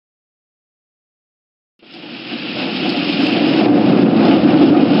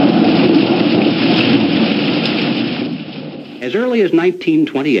As early as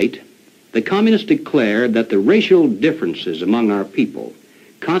 1928, the communists declared that the racial differences among our people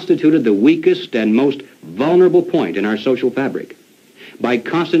constituted the weakest and most vulnerable point in our social fabric. By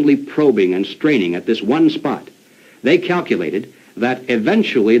constantly probing and straining at this one spot, they calculated that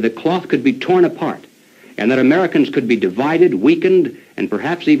eventually the cloth could be torn apart and that Americans could be divided, weakened, and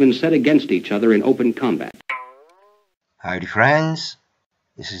perhaps even set against each other in open combat. Howdy friends,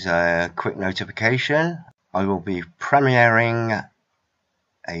 this is a quick notification. I will be premiering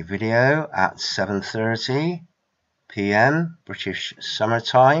a video at 7:30 p.m. British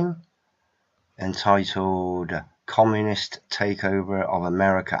summertime entitled Communist Takeover of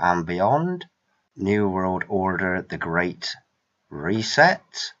America and Beyond, New World Order, The Great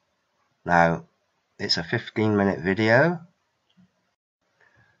Reset. Now, it's a 15-minute video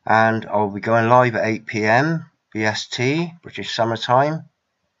and I'll be going live at 8 p.m. BST, British summertime,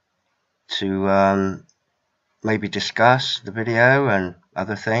 to maybe discuss the video and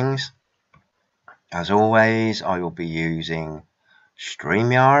other things. As always, I will be using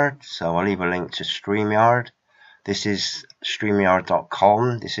StreamYard, so I'll leave a link to StreamYard. This is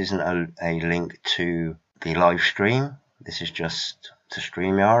StreamYard.com. This isn't a link to the live stream. This is just to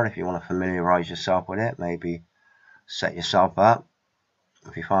StreamYard. If you want to familiarize yourself with it, maybe set yourself up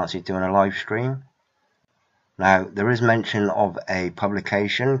if you fancy doing a live stream. Now, there is mention of a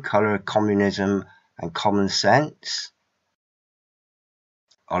publication, Color, Communism and Common Sense.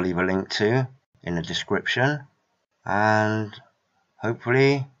 I'll leave a link to in the description, and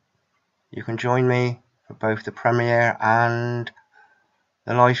hopefully you can join me for both the premiere and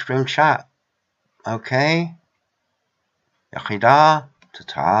the live stream chat. Okay? Yakida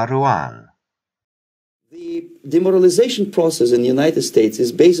Tataruan. The demoralization process in the United States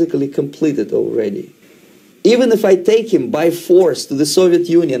is basically completed already. Even if I take him by force to the Soviet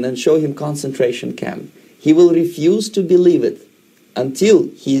Union and show him concentration camp, he will refuse to believe it until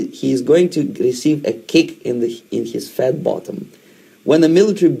he is going to receive a kick in his fat bottom. When a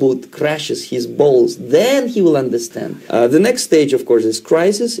military boot crashes his balls, then he will understand. The next stage, of course, is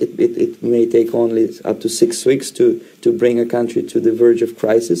crisis. It may take only up to 6 weeks to bring a country to the verge of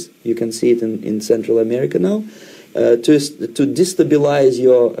crisis. You can see it in Central America now. To destabilize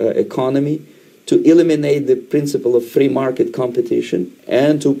your economy, to eliminate the principle of free market competition,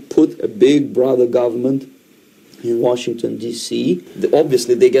 and to put a big brother government in Washington, D.C.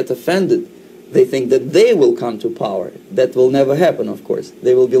 Obviously, they get offended. They think that they will come to power. That will never happen, of course.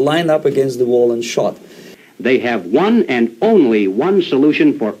 They will be lined up against the wall and shot. They have one and only one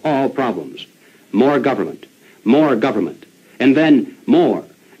solution for all problems: more government, and then more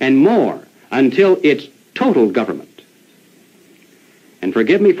and more until it's total government. And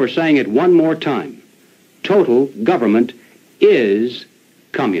forgive me for saying it one more time, total government is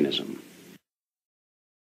communism.